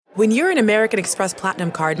When you're an American Express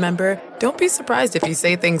Platinum Card member, don't be surprised if you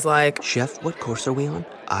say things like, "Chef, what course are we on?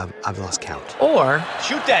 I've lost count." Or,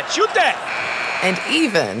 Shoot that! And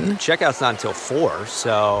even, Checkout's not until 4,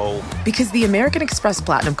 so... Because the American Express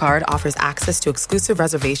Platinum Card offers access to exclusive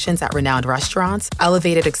reservations at renowned restaurants,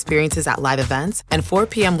 elevated experiences at live events, and 4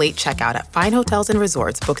 p.m. late checkout at fine hotels and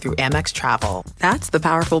resorts booked through Amex Travel. That's the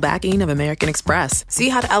powerful backing of American Express. See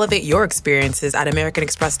how to elevate your experiences at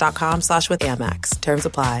americanexpress.com/withAmex. Terms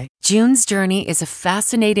apply. June's Journey is a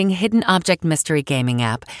fascinating hidden object mystery gaming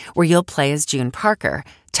app where you'll play as June Parker,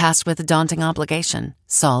 tasked with a daunting obligation: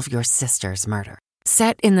 solve your sister's murder.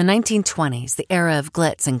 Set in the 1920s, the era of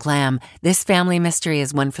glitz and glam, this family mystery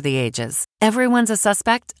is one for the ages. Everyone's a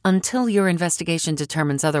suspect until your investigation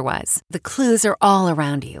determines otherwise. The clues are all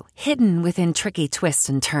around you, hidden within tricky twists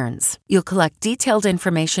and turns. You'll collect detailed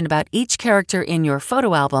information about each character in your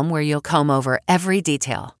photo album where you'll comb over every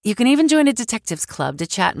detail. You can even join a detectives club to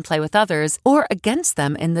chat and play with others, or against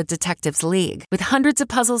them in the Detectives League. With hundreds of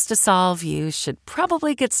puzzles to solve, you should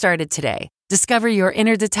probably get started today. Discover your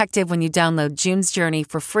inner detective when you download June's Journey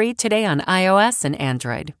for free today on iOS and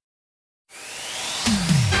Android.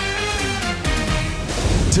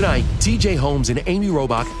 Tonight, TJ Holmes and Amy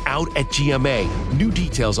Robach out at GMA. New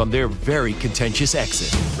details on their very contentious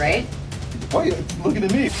exit. Right? Why are you looking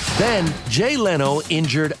at me? Then, Jay Leno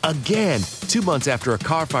injured again, 2 months after a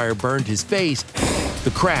car fire burned his face.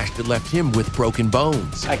 The crash that left him with broken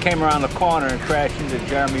bones. I came around the corner and crashed into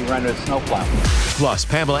Jeremy Renner's snowplow. Plus,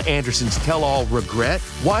 Pamela Anderson's tell-all regret,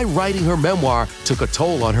 why writing her memoir took a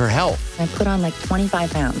toll on her health. I put on like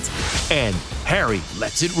 25 pounds. And Harry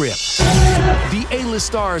lets it rip. The A-list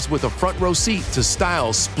stars with a front row seat to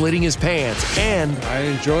Styles splitting his pants. And I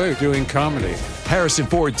enjoy doing comedy. Harrison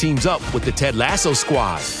Ford teams up with the Ted Lasso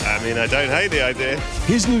squad. I mean, I don't hate the idea.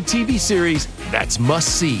 His new TV series, that's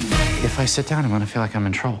must-see. If I sit down, I'm going to feel like I'm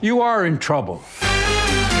in trouble. You are in trouble.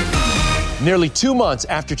 Nearly 2 months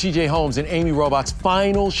after TJ Holmes and Amy Robach's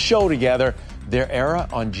final show together, their era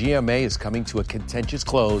on GMA is coming to a contentious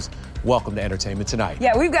close. Welcome to Entertainment Tonight.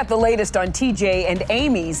 Yeah, we've got the latest on TJ and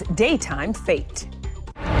Amy's daytime fate.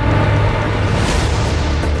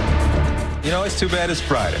 You know, it's too bad it's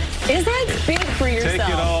Friday. Is it? Speak for yourself. Take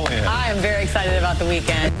it all in. I am very excited about the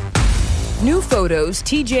weekend. New photos,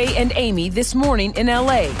 TJ and Amy this morning in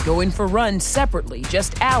LA, going for runs separately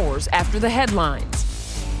just hours after the headlines.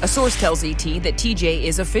 A source tells ET that TJ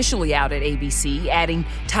is officially out at ABC, adding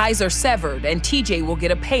ties are severed and TJ will get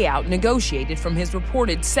a payout negotiated from his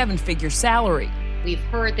reported 7-figure salary. We've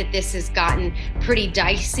heard that this has gotten pretty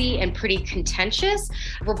dicey and pretty contentious.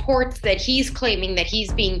 Reports that he's claiming that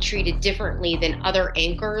he's being treated differently than other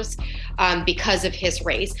anchors because of his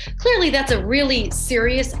race. Clearly, that's a really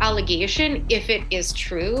serious allegation if it is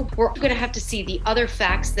true. We're going to have to see the other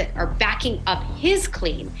facts that are backing up his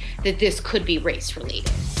claim that this could be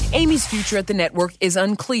race-related. Amy's future at the network is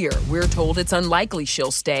unclear. We're told it's unlikely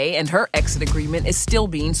she'll stay, and her exit agreement is still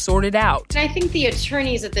being sorted out. And I think the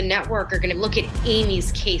attorneys at the network are going to look at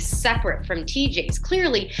Amy's case separate from TJ's.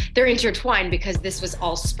 Clearly, they're intertwined because this was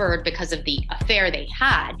all spurred because of the affair they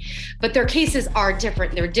had. But their cases are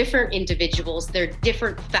different. They're different individuals. They're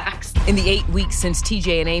different facts. In the 8 weeks since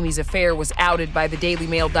TJ and Amy's affair was outed by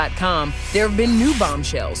thedailymail.com, there have been new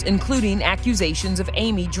bombshells, including accusations of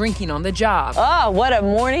Amy drinking on the job. Oh, what a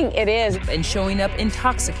morning it is. And showing up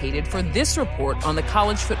intoxicated for this report on the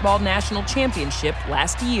college football national championship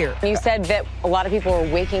last year. You said that a lot of people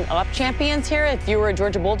were waking up champions here. If you were a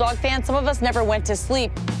Georgia Bulldog fan, some of us never went to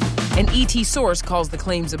sleep. An ET source calls the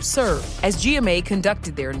claims absurd. As GMA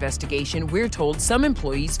conducted their investigation, we're told some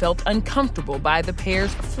employees felt uncomfortable by the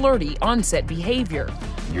pair's flirty on-set behavior.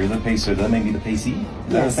 You're the pacer, so that may be the pacey?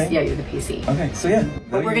 Yes, yeah, you're the PC. Okay, so yeah.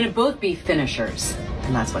 But we're going to both be finishers,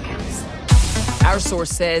 and that's what counts. Our source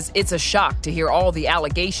says it's a shock to hear all the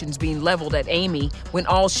allegations being leveled at Amy when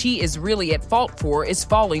all she is really at fault for is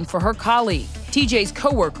falling for her colleague. TJ's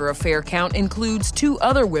coworker affair count includes 2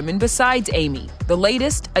 other women besides Amy. The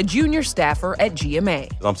latest, a junior staffer at GMA.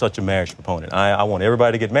 I'm such a marriage proponent. I want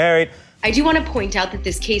everybody to get married. I do want to point out that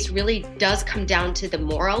this case really does come down to the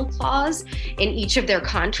moral clause in each of their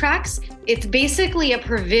contracts. It's basically a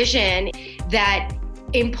provision that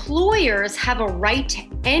employers have a right to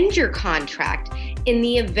end your contract in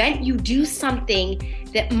the event you do something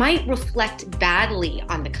that might reflect badly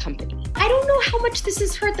on the company. I don't know how much this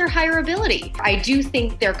has hurt their hireability. I do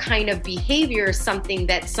think their kind of behavior is something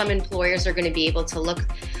that some employers are going to be able to look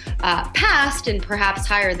past and perhaps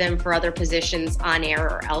hire them for other positions on air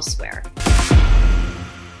or elsewhere.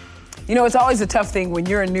 You know, it's always a tough thing when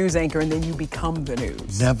you're a news anchor and then you become the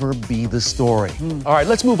news. Never be the story. All right,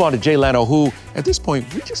 let's move on to Jay Leno, who, at this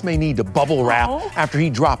point, we just may need to bubble wrap after he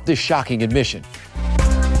dropped this shocking admission.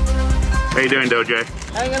 How you doing, Doja?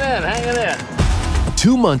 Hanging in.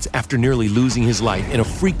 2 months after nearly losing his life in a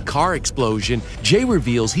freak car explosion, Jay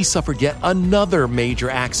reveals he suffered yet another major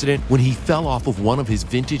accident when he fell off of one of his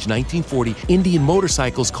vintage 1940 Indian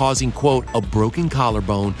motorcycles, causing, quote, a broken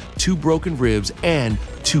collarbone, 2 broken ribs, and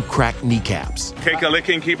 2 cracked kneecaps. Take a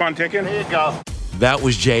licking, keep on ticking. There you go. That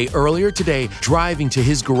was Jay earlier today, driving to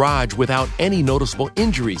his garage without any noticeable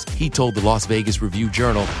injuries. He told the Las Vegas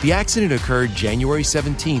Review-Journal the accident occurred January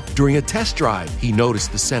 17th during a test drive. He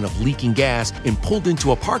noticed the scent of leaking gas and pulled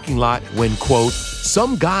into a parking lot when, quote,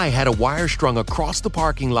 some guy had a wire strung across the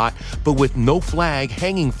parking lot, but with no flag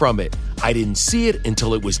hanging from it. I didn't see it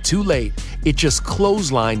until it was too late. It just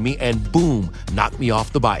clotheslined me and boom, knocked me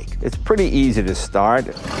off the bike. It's pretty easy to start,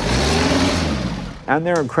 and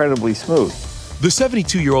they're incredibly smooth. The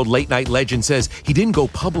 72-year-old late-night legend says he didn't go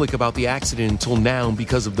public about the accident until now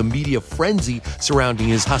because of the media frenzy surrounding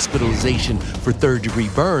his hospitalization for third-degree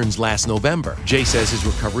burns last November. Jay says his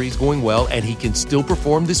recovery is going well and he can still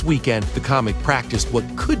perform this weekend. The comic practiced what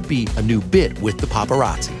could be a new bit with the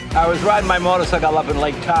paparazzi. I was riding my motorcycle up in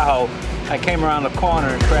Lake Tahoe. I came around the corner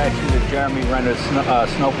and crashed into Jeremy Renner's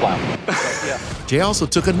snowplow. Jay also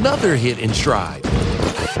took another hit in stride.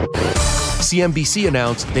 CNBC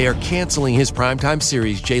announced they are canceling his primetime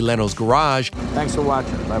series, Jay Leno's Garage. Thanks for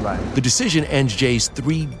watching. Bye-bye. The decision ends Jay's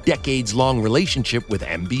 3 decades-long relationship with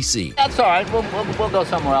NBC. That's all right. We'll go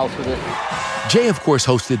somewhere else with it. Jay, of course,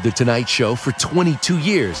 hosted The Tonight Show for 22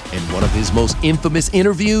 years. And one of his most infamous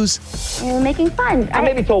interviews... You're making fun. I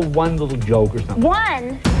maybe told one little joke or something.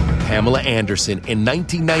 One? Pamela Anderson in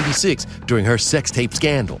 1996 during her sex tape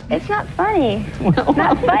scandal. It's not funny. It's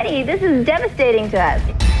not funny. This is devastating to us.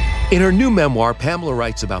 In her new memoir, Pamela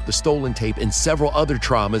writes about the stolen tape and several other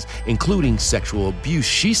traumas, including sexual abuse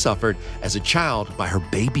she suffered as a child by her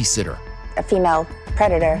babysitter. A female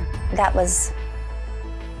predator. That was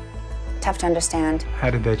tough to understand.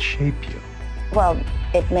 How did that shape you? Well,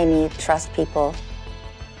 it made me trust people,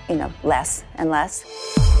 less and less.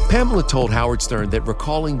 Pamela told Howard Stern that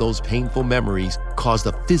recalling those painful memories caused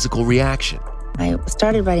a physical reaction. I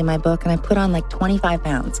started writing my book and I put on like 25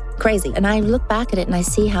 pounds. Crazy. And I look back at it and I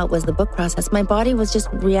see how it was the book process. My body was just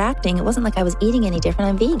reacting. It wasn't like I was eating any different.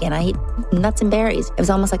 I'm vegan. I eat nuts and berries. It was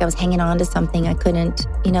almost like I was hanging on to something. I couldn't,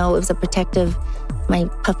 it was a protective, my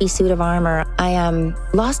puffy suit of armor. I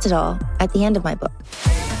lost it all at the end of my book.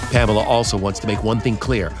 Pamela also wants to make one thing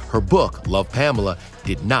clear. Her book, Love Pamela,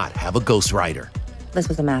 did not have a ghostwriter. This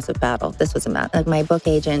was a massive battle. My book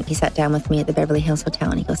agent, he sat down with me at the Beverly Hills Hotel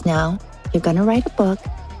and he goes, now, you're going to write a book.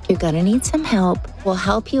 You're going to need some help. We'll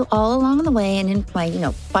help you all along the way. And then my,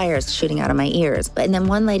 fire's shooting out of my ears. And then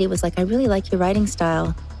one lady was like, I really like your writing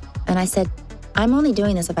style. And I said, I'm only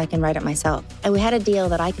doing this if I can write it myself. And we had a deal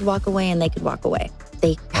that I could walk away and they could walk away.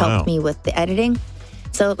 They helped me with the editing.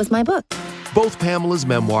 So it was my book. Both Pamela's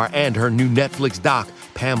memoir and her new Netflix doc,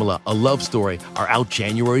 Pamela, A Love Story, are out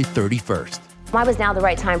January 31st. Why was now the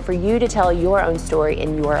right time for you to tell your own story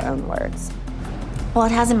in your own words? Well,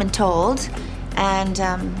 it hasn't been told, and,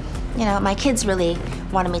 my kids really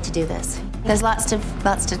wanted me to do this. There's lots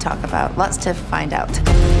to talk about, lots to find out.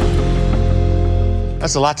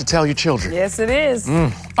 That's a lot to tell your children. Yes, it is.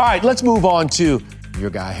 All right, let's move on to your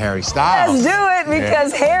guy, Harry Styles. Let's do it,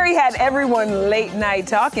 because Harry had everyone late night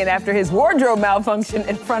talking after his wardrobe malfunction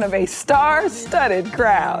in front of a star-studded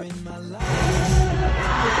crowd.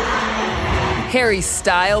 Harry's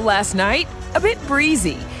style last night, a bit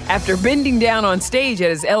breezy. After bending down on stage at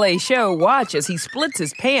his LA show, watch as he splits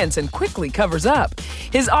his pants and quickly covers up.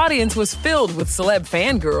 His audience was filled with celeb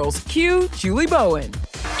fangirls. Cue Julie Bowen.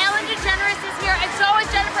 Ellen DeGeneres is here, and so is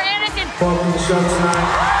Jennifer Aniston. Welcome to the show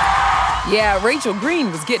tonight. Yeah, Rachel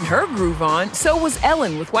Green was getting her groove on. So was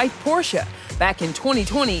Ellen with wife Portia. Back in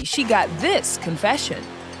 2020, she got this confession.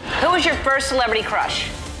 Who was your first celebrity crush?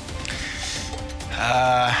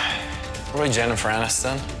 Probably Jennifer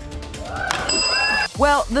Aniston.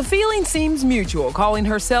 Well, the feeling seems mutual. Calling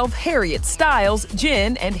herself Harriet Styles,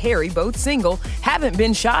 Jen and Harry, both single, haven't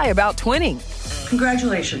been shy about twinning.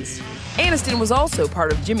 Congratulations. Aniston was also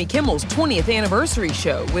part of Jimmy Kimmel's 20th anniversary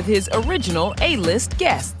show with his original A-list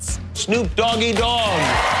guests. Snoop Doggy Dogg.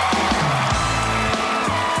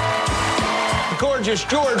 Gorgeous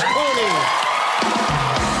George Clooney.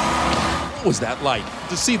 What was that like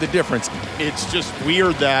to see the difference? It's just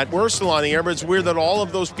weird that we're still on the air, but it's weird that all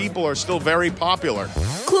of those people are still very popular.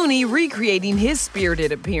 Clooney recreating his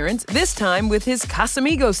spirited appearance, this time with his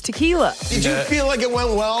Casamigos tequila. Did you feel like it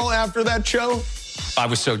went well after that show? I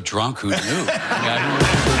was so drunk, who knew? I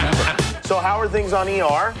don't remember. So how are things on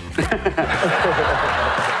ER?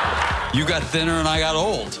 You got thinner and I got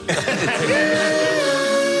old.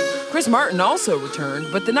 Chris Martin also returned,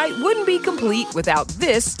 but the night wouldn't be complete without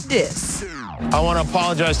this diss. I want to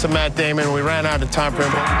apologize to Matt Damon. We ran out of time for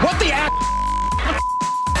him. What the ass?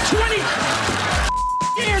 20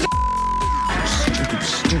 years.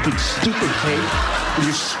 Stupid, Kate. With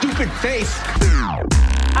your stupid face.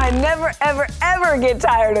 I never, ever, ever get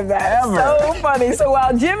tired of that. Ever. So funny. So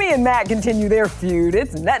while Jimmy and Matt continue their feud,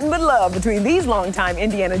 it's nothing but love between these longtime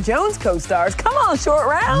Indiana Jones co-stars. Come on, Short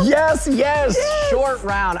Round. Yes. Short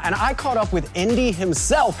Round. And I caught up with Indy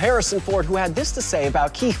himself, Harrison Ford, who had this to say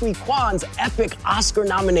about Ke Huy Quan's epic Oscar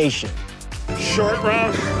nomination. Short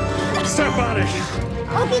Round. Step on it.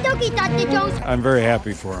 Okie dokie, Dr. Jones. I'm very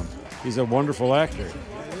happy for him. He's a wonderful actor.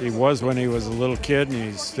 He was when he was a little kid, and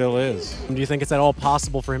he still is. Do you think it's at all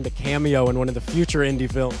possible for him to cameo in one of the future Indy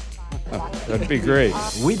films? That'd be great.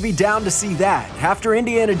 We'd be down to see that. After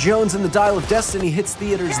Indiana Jones and the Dial of Destiny hits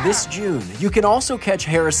theaters this June, you can also catch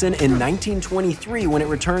Harrison in 1923 when it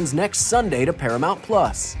returns next Sunday to Paramount+.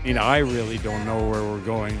 I really don't know where we're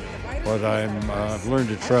going, but I've learned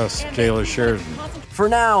to trust Taylor Sheridan. For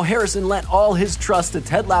now, Harrison lent all his trust to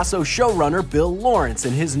Ted Lasso showrunner Bill Lawrence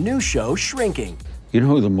in his new show, Shrinking. You know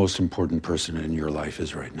who the most important person in your life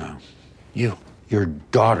is right now? You. Your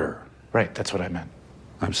daughter. Right, that's what I meant.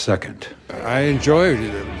 I'm second. I enjoy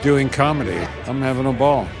doing comedy. I'm having a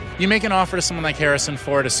ball. You make an offer to someone like Harrison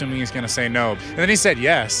Ford, assuming he's going to say no. And then he said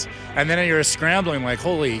yes. And then you're scrambling like,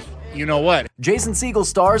 holy, you know what? Jason Segel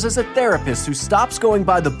stars as a therapist who stops going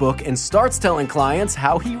by the book and starts telling clients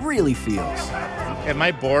how he really feels. It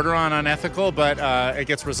might border on unethical, but it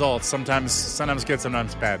gets results. Sometimes good,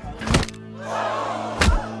 sometimes bad.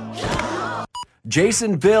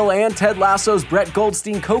 Jason, Bill, and Ted Lasso's Brett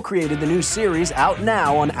Goldstein co-created the new series, out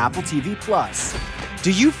now on Apple TV+.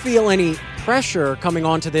 Do you feel any pressure coming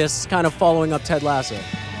onto this, kind of following up Ted Lasso?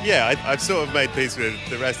 Yeah, I've sort of made peace with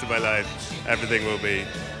the rest of my life. Everything will be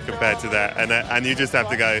compared to that. And you just have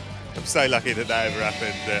to go, I'm so lucky that ever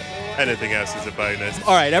happened, that anything else is a bonus.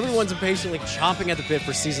 All right, everyone's impatiently chomping at the bit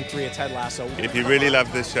for season 3 of Ted Lasso. If you really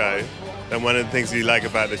love the show, then one of the things you like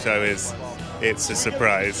about the show is it's a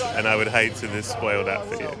surprise, and I would hate to just spoil that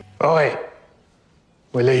for you. Oi,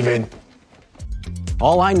 we're leaving.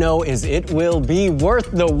 All I know is it will be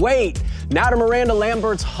worth the wait. Now to Miranda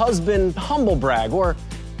Lambert's husband, humble brag, or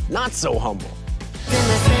not so humble.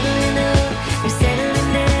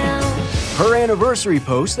 Her anniversary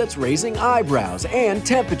post that's raising eyebrows and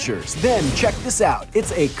temperatures. Then check this out.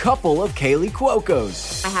 It's a couple of Kaylee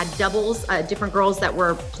Cuocos. I had doubles, different girls that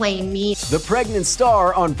were playing me. The pregnant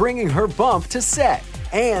star on bringing her bump to set.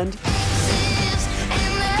 And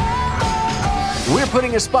we're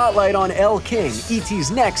putting a spotlight on Elle King, E.T.'s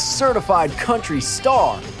next certified country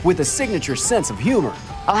star with a signature sense of humor.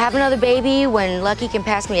 I'll have another baby when Lucky can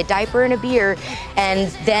pass me a diaper and a beer, and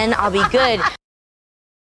then I'll be good.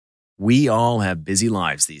 We all have busy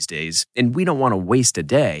lives these days, and we don't want to waste a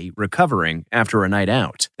day recovering after a night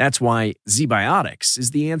out. That's why ZBiotics is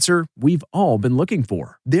the answer we've all been looking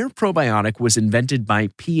for. Their probiotic was invented by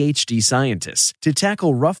PhD scientists to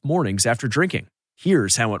tackle rough mornings after drinking.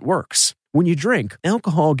 Here's how it works. When you drink,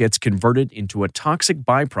 alcohol gets converted into a toxic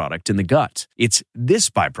byproduct in the gut. It's this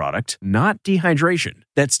byproduct, not dehydration,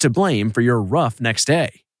 that's to blame for your rough next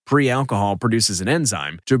day. Pre-alcohol produces an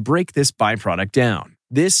enzyme to break this byproduct down.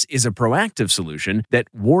 This is a proactive solution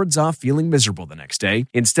that wards off feeling miserable the next day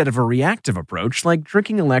instead of a reactive approach like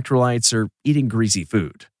drinking electrolytes or eating greasy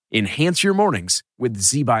food. Enhance your mornings with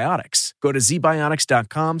ZBiotics. Go to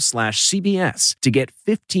zbiotics.com/CBS to get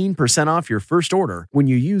 15% off your first order when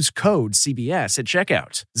you use code CBS at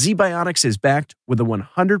checkout. ZBiotics is backed with a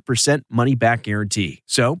 100% money-back guarantee.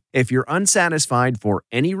 So, if you're unsatisfied for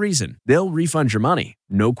any reason, they'll refund your money.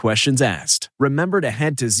 No questions asked. Remember to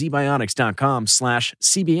head to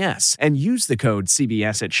zbiotics.com/CBS and use the code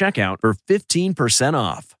CBS at checkout for 15%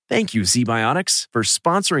 off. Thank you, ZBiotics, for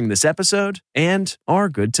sponsoring this episode and our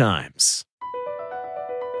good times.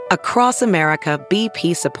 Across America,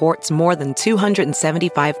 BP supports more than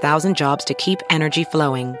 275,000 jobs to keep energy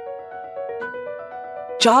flowing.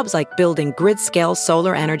 Jobs like building grid-scale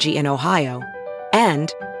solar energy in Ohio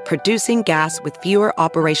and producing gas with fewer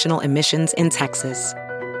operational emissions in Texas.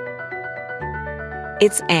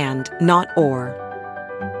 It's and, not or.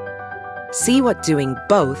 See what doing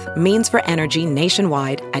both means for energy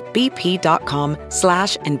nationwide at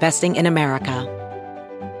bp.com/investing in America.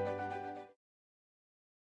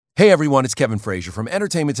 Hey everyone, it's Kevin Frazier from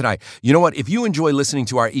Entertainment Tonight. You know what? If you enjoy listening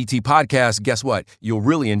to our ET podcast, guess what? You'll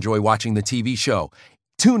really enjoy watching the TV show.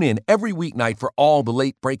 Tune in every weeknight for all the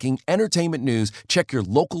late-breaking entertainment news. Check your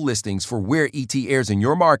local listings for where ET airs in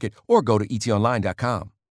your market or go to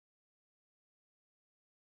etonline.com.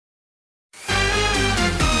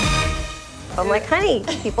 I'm like, honey,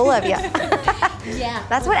 people love you. Yeah.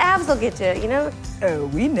 That's what abs will get you, you know? Oh,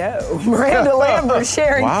 we know. Miranda Lambert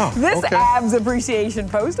sharing this okay. abs appreciation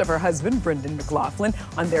post of her husband, Brendan McLaughlin,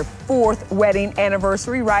 on their 4th wedding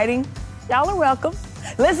anniversary, writing, y'all are welcome.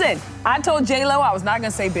 Listen, I told J-Lo I was not going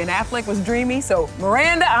to say Ben Affleck was dreamy, so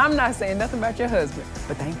Miranda, I'm not saying nothing about your husband,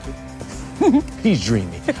 but thank you. He's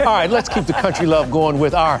dreamy. All right, let's keep the country love going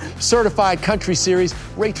with our certified country series.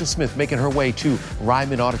 Rachel Smith making her way to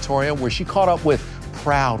Ryman Auditorium, where she caught up with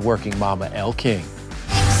proud working mama Elle King.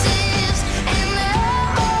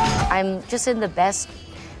 I'm just in the best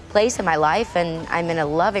place in my life, and I'm in a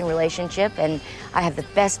loving relationship, and I have the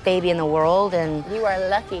best baby in the world, and You are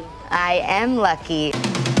lucky. I am lucky.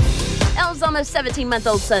 Elle's almost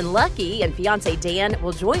 17-month-old son, Lucky, and fiancé Dan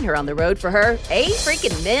will join her on the road for her A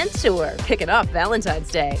Freaking Men tour, kicking off Valentine's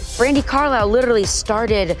Day. Brandi Carlile literally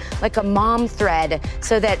started like a mom thread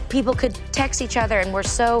so that people could text each other and were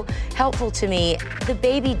so helpful to me. The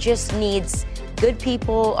baby just needs good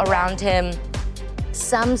people around him,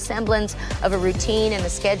 some semblance of a routine and a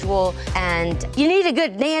schedule, and you need a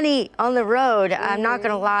good nanny on the road, I'm not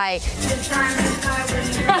gonna lie.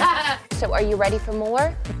 So are you ready for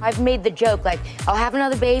more? I've made the joke, like, I'll have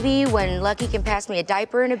another baby when Lucky can pass me a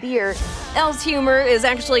diaper and a beer. Elle's humor is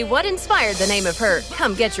actually what inspired the name of her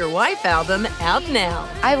Come Get Your Wife album, out now.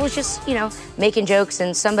 I was just, making jokes,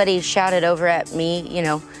 and somebody shouted over at me,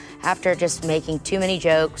 after just making too many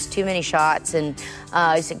jokes, too many shots, and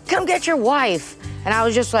he said, come get your wife. And I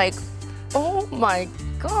was just like, oh my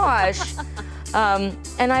gosh.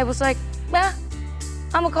 And I was like, I'm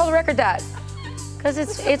gonna call the record that, because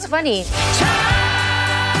it's funny.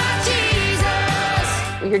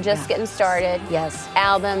 You're just getting started. Yes.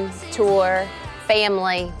 Album, tour,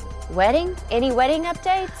 family, wedding? Any wedding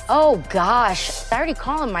updates? Oh gosh, I already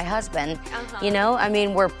call him my husband.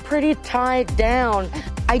 We're pretty tied down.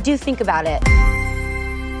 I do think about it.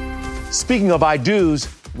 Speaking of I do's,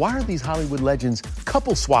 why are these Hollywood legends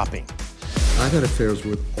couple swapping? I've had affairs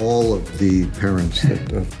with all of the parents.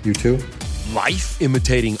 You too? Life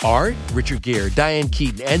imitating art. Richard Gere, Diane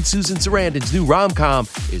Keaton, and Susan Sarandon's new rom-com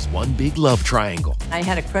is one big love triangle. I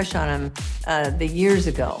had a crush on him the years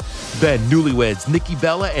ago. Then newlyweds Nikki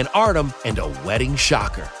Bella and Artem, and a wedding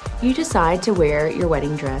shocker. You decide to wear your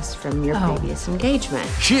wedding dress from your previous engagement.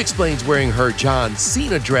 She explains wearing her John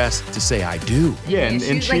Cena dress to say I do. Yeah,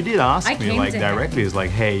 and she did ask me directly, it's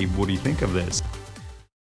like, hey, what do you think of this?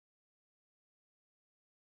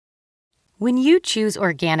 When you choose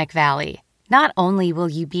Organic Valley, not only will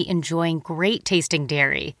you be enjoying great tasting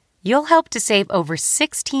dairy, you'll help to save over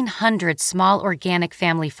 1,600 small organic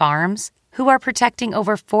family farms who are protecting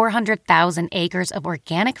over 400,000 acres of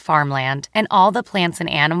organic farmland and all the plants and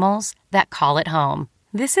animals that call it home.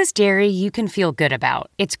 This is dairy you can feel good about.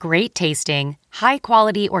 It's great tasting,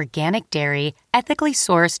 high-quality organic dairy, ethically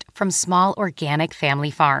sourced from small organic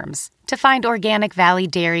family farms. To find Organic Valley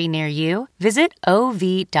Dairy near you, visit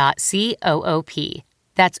ov.coop.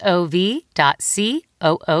 That's ov.coop.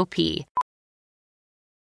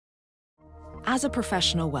 As a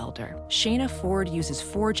professional welder, Shayna Ford uses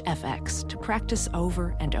Forge FX to practice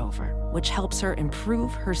over and over, which helps her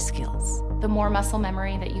improve her skills. The more muscle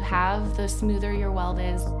memory that you have, the smoother your weld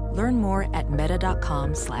is. Learn more at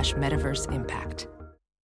meta.com/metaverseimpact.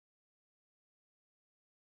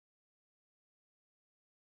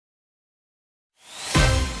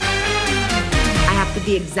 I have to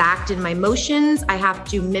be exact in my motions. I have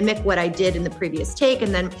to mimic what I did in the previous take.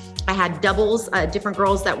 And then I had doubles, different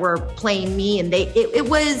girls that were playing me, and it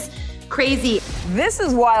was crazy. This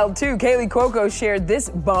is wild too. Kaylee Cuoco shared this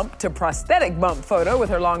bump to prosthetic bump photo with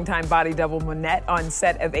her longtime body double Monette on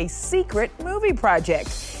set of a secret movie project.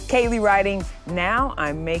 Kaylee writing, now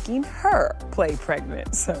I'm making her play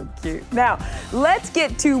pregnant. So cute. Now, let's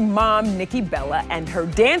get to mom Nikki Bella and her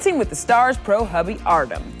Dancing with the Stars pro hubby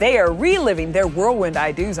Artem. They are reliving their whirlwind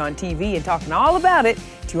I-dos on TV and talking all about it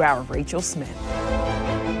to our Rachel Smith.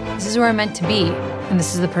 This is where I'm meant to be, and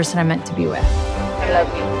this is the person I'm meant to be with. I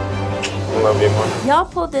love you. I love you more. Y'all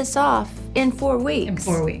pulled this off in 4 weeks. In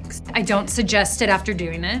 4 weeks. I don't suggest it after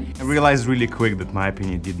doing it. I realized really quick that my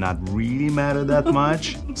opinion did not really matter that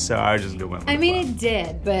much, so I just went with it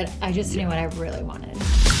did, but I just knew what I really wanted.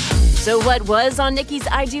 So what was on Nikki's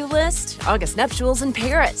I-do list? August nuptials in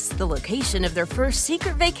Paris, the location of their first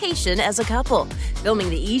secret vacation as a couple. Filming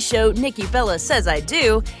the E! show Nikki Bella Says I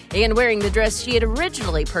Do, and wearing the dress she had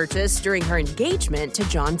originally purchased during her engagement to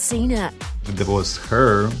John Cena. That was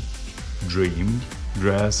her dream,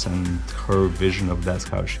 dress and her vision of that's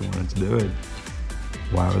how she wanted to do it,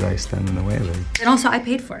 why would I stand in the way of it? And also, I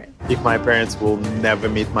paid for it. If my parents will never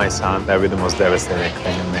meet my son, that would be the most devastating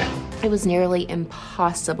thing in me. It was nearly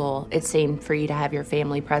impossible, it seemed, for you to have your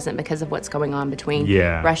family present because of what's going on between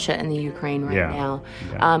Russia and the Ukraine right now.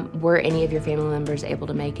 Were any of your family members able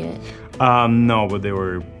to make it? No, but they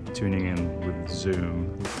were tuning in with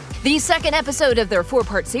Zoom. The second episode of their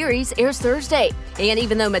 4-part series airs Thursday. And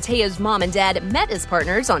even though Mateo's mom and dad met as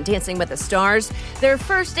partners on Dancing with the Stars, their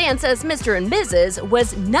first dance as Mr. and Mrs.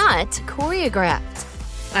 was not choreographed.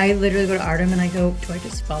 I literally go to Artem and I go, do I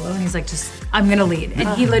just follow? And he's like, I'm going to lead. And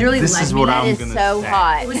he literally led me. That is so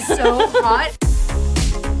hot. It was so hot.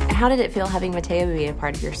 How did it feel having Mateo be a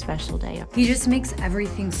part of your special day? He just makes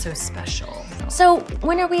everything so special. So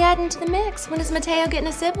when are we adding to the mix? When is Mateo getting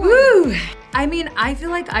a sibling? Woo! I mean, I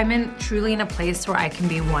feel like I'm truly in a place where I can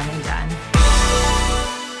be one and done.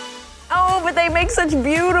 Oh, but they make such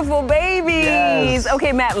beautiful babies. Yes.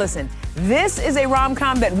 Okay, Matt, listen. This is a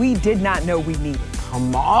rom-com that we did not know we needed.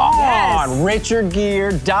 Come on! Yes. Richard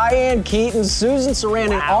Gere, Diane Keaton, Susan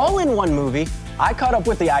Sarandon, all in one movie. I caught up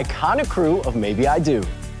with the iconic crew of Maybe I Do.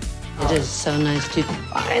 It is so nice to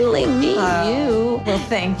finally meet you. Well,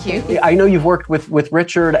 thank you. I know you've worked with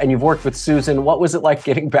Richard and you've worked with Susan. What was it like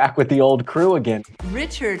getting back with the old crew again?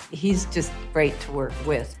 Richard, he's just great to work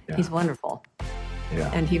with. Yeah. He's wonderful. Yeah.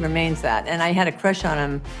 And he remains that. And I had a crush on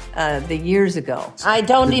him the years ago. I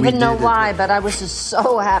don't even know why, but I was just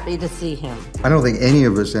so happy to see him. I don't think any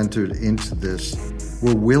of us entered into this,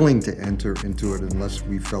 were willing to enter into it unless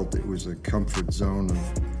we felt it was a comfort zone of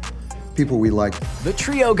people we liked. The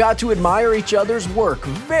trio got to admire each other's work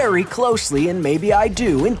very closely in Maybe I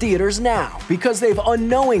Do in theaters now because they've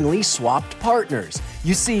unknowingly swapped partners.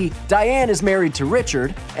 You see, Diane is married to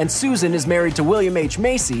Richard and Susan is married to William H.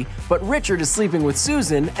 Macy, but Richard is sleeping with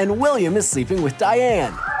Susan and William is sleeping with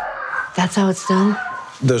Diane. That's how it's done?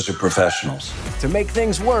 Those are professionals. To make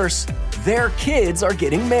things worse, their kids are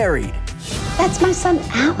getting married. That's my son,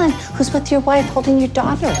 Alan, who's with your wife holding your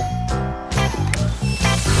daughter.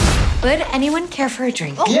 Would anyone care for a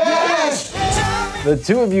drink? Yes! The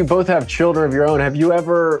two of you both have children of your own. Have you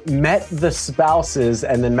ever met the spouses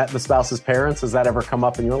and then met the spouses' parents? Has that ever come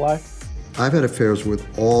up in your life? I've had affairs with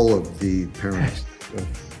all of the parents.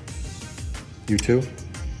 You too?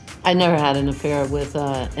 I never had an affair with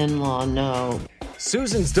in-law, no.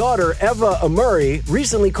 Susan's daughter, Eva Amuri,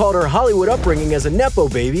 recently called her Hollywood upbringing as a Nepo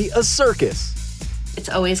baby a circus. It's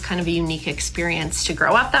always kind of a unique experience to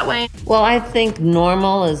grow up that way. Well, I think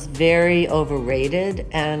normal is very overrated,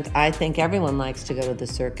 and I think everyone likes to go to the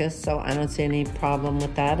circus, so I don't see any problem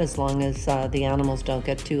with that as long as the animals don't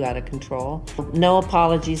get too out of control. No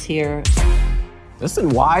apologies here. Listen,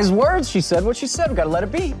 wise words. She said what she said. We gotta let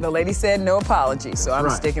it be. The lady said no apology, so I'm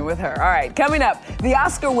sticking with her. All right, coming up, the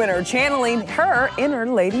Oscar winner channeling her inner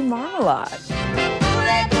Lady Marmalade.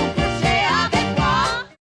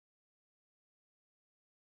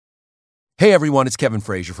 Hey everyone, it's Kevin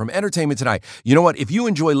Frazier from Entertainment Tonight. You know what? If you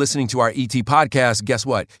enjoy listening to our ET podcast, guess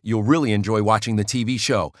what? You'll really enjoy watching the TV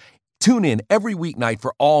show. Tune in every weeknight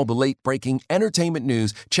for all the late-breaking entertainment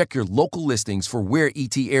news. Check your local listings for where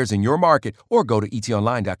ET airs in your market or go to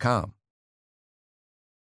etonline.com.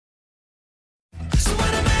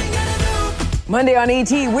 Monday on ET,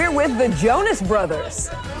 we're with the Jonas Brothers.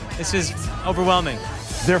 This is overwhelming.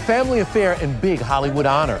 Their family affair and big Hollywood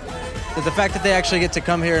honor. The fact that they actually get to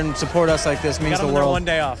come here and support us like this means the world. One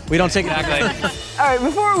day off. We don't take it. All right,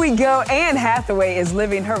 before we go, Anne Hathaway is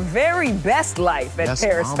living her very best life at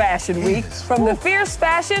Paris Fashion Week. From the fierce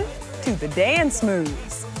fashion to the dance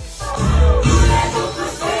moves.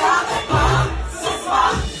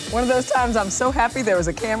 One of those times I'm so happy there was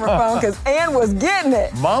a camera phone because Anne was getting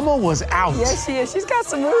it. Mama was out. Yes, she is. She's got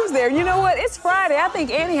some moves there. You know what? It's Friday. I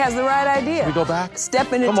think Annie has the right idea. Should we go back?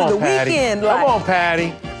 Stepping into the weekend life. Come on,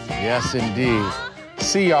 Patty. Yes, indeed.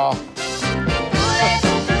 See y'all.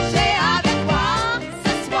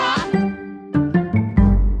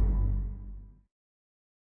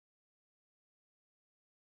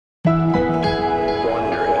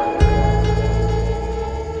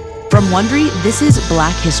 From Wondery, this is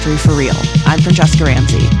Black History for Real. I'm Francesca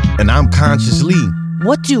Ramsey. And I'm Conscious Lee.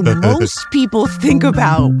 What do most people think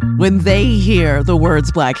about when they hear the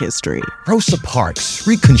words Black History? Rosa Parks,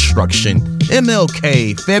 Reconstruction,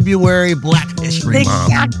 MLK, February, Black History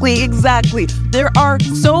Month. Exactly. There are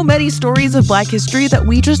so many stories of Black history that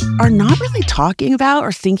we just are not really talking about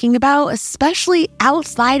or thinking about, especially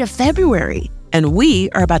outside of February. And we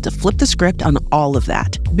are about to flip the script on all of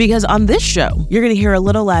that. Because on this show, you're going to hear a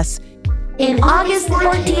little less, In August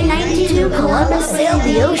 1492, Columbus sailed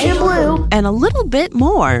the ocean blue. And a little bit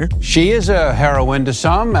more. She is a heroine to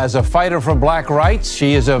some. As a fighter for black rights,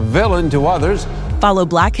 she is a villain to others. Follow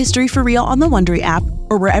Black History for Real on the Wondery app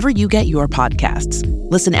or wherever you get your podcasts.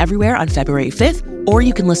 Listen everywhere on February 5th, or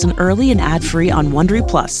you can listen early and ad-free on Wondery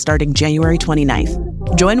Plus starting January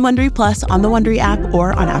 29th. Join Wondery Plus on the Wondery app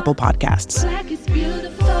or on Apple Podcasts. Black is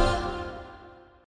beautiful.